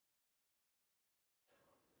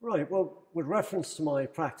Right, well, with reference to my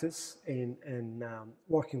practice in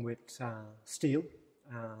working with steel,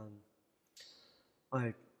 um,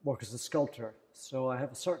 I work as a sculptor, so I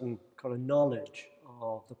have a certain kind of knowledge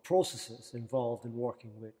of the processes involved in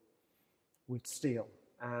working with steel.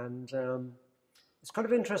 And it's kind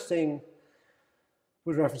of interesting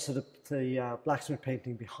with reference to the blacksmith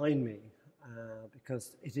painting behind me,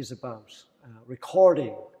 because it is about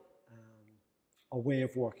recording a way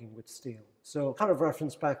of working with steel. So kind of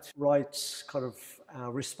reference back to Wright's kind of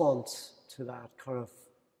response to that kind of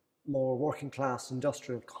more working class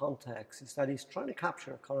industrial context is that he's trying to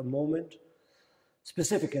capture a kind of moment,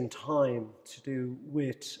 specific in time, to do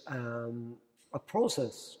with a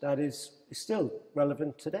process that is still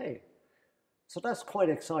relevant today. So that's quite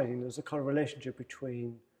exciting. There's a kind of relationship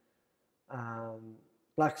between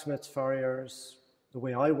blacksmiths, farriers, the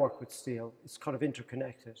way I work with steel, it's kind of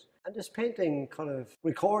interconnected. And this painting kind of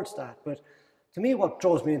records that. But to me, what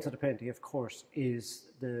draws me into the painting, of course, is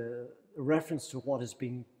the reference to what is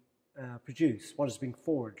being produced, what is being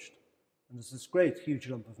forged. And there's this great, huge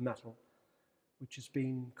lump of metal, which is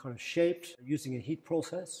being kind of shaped using a heat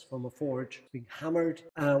process from a forge, being hammered.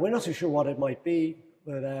 We're not too sure what it might be,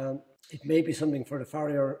 but it may be something for the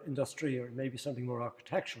farrier industry, or it may be something more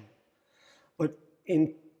architectural. But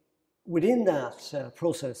within that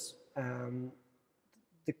process,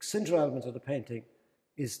 the central element of the painting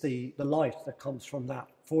is the light that comes from that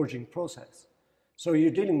forging process. So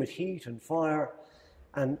you're dealing with heat and fire,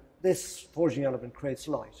 and this forging element creates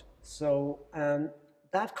light. So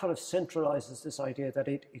that kind of centralizes this idea that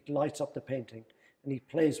it lights up the painting, and he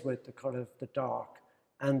plays with the kind of the dark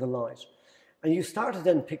and the light. And you start to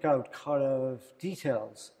then pick out kind of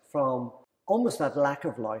details from almost that lack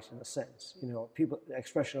of light, in a sense. You know, the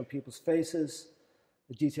expression on people's faces,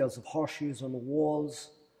 the details of horseshoes on the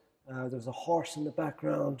walls. There's a horse in the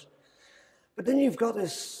background. But then you've got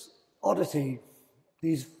this oddity,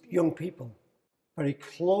 these young people, very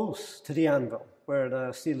close to the anvil where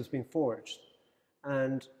the steel is being forged.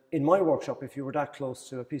 And in my workshop, if you were that close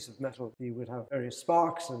to a piece of metal, you would have various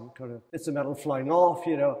sparks and kind of bits of metal flying off,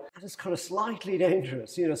 you know. And it's kind of slightly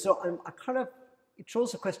dangerous, you know. So it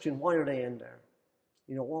throws the question, why are they in there?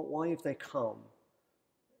 You know, why have they come,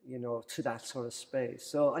 you know, to that sort of space?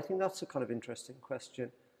 So I think that's a kind of interesting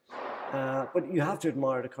question. But you have to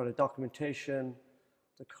admire the kind of documentation,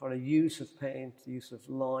 the kind of use of paint, the use of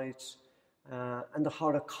light, and the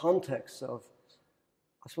harder context of,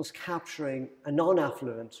 I suppose, capturing a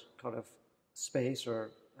non-affluent kind of space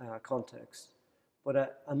or context,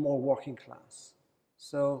 but a more working class.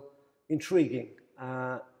 So intriguing.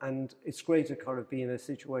 And it's great to kind of be in a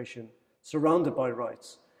situation surrounded by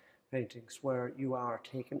Wright's paintings where you are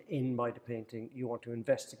taken in by the painting, you want to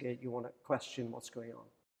investigate, you want to question what's going on.